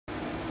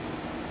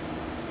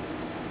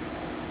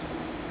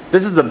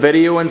This is the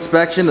video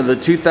inspection of the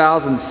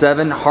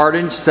 2007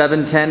 Hardinge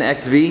 710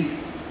 XV.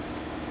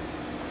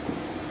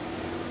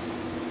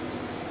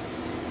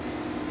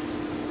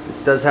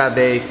 This does have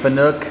a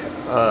Fanuc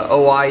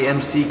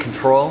OIMC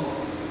control.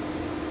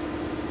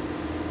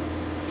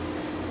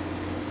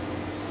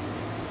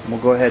 We'll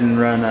go ahead and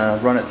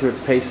run it through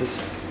its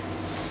paces.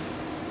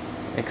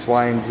 X,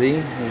 Y, and Z.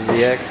 Here's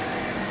the X.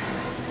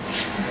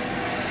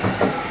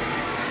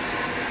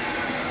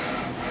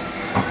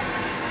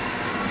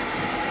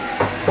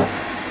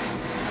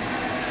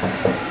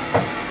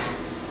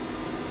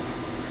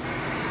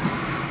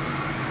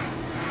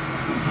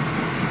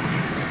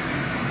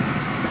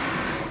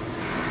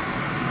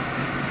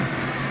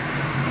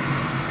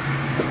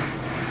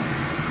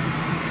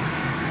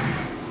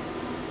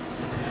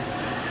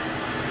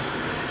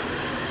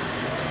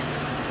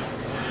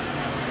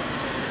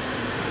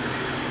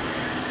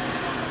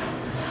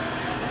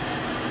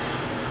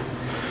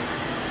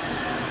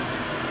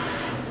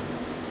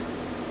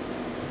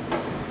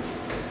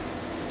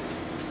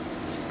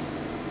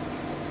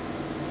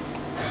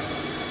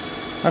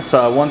 That's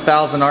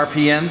 1,000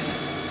 RPMs.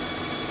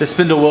 The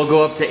spindle will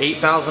go up to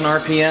 8,000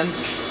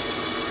 RPMs.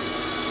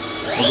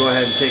 We'll go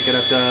ahead and take it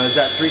up to, is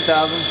that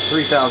 3,000?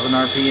 3,000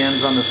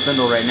 RPMs on the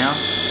spindle right now.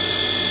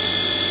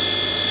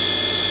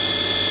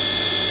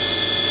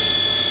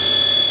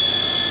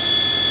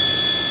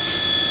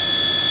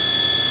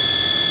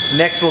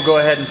 Next we'll go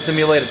ahead and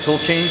simulate a tool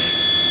change.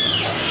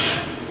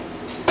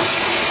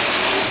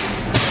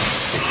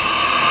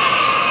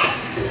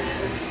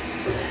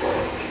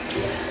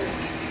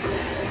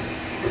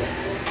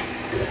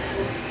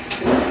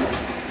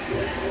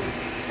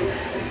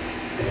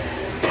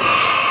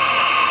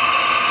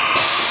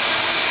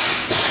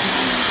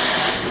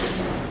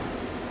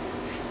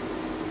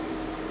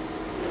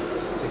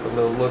 Take a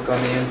little look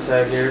on the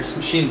inside here. This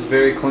machine's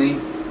very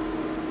clean.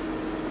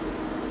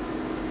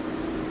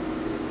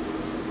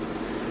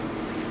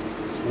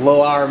 It's a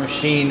low hour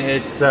machine.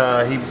 It's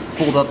he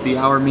pulled up the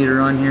hour meter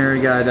on here.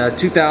 You got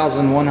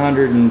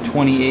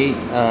 2,128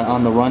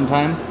 on the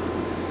runtime.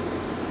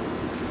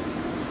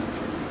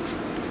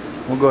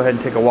 We'll go ahead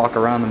and take a walk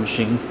around the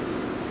machine.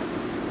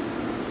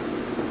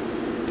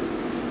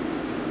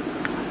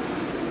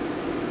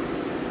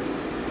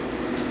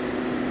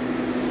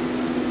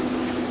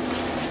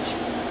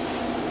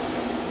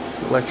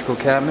 Electrical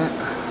cabinet.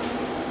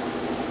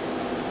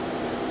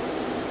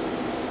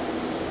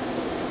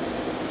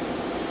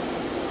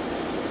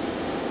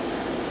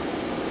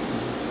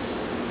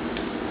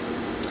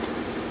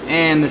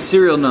 And the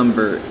serial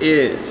number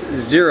is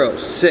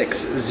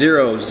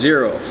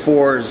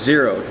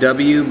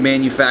 060040W,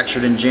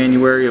 manufactured in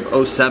January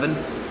of '07.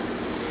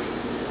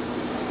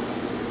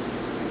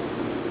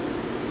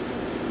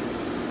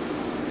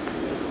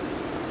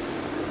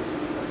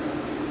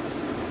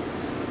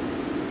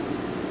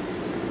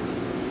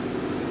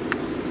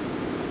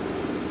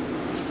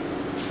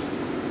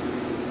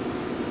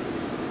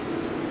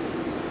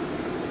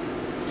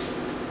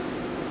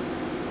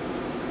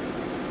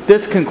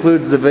 This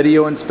concludes the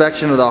video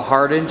inspection of the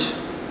Hardinge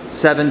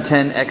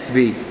 710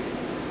 XV.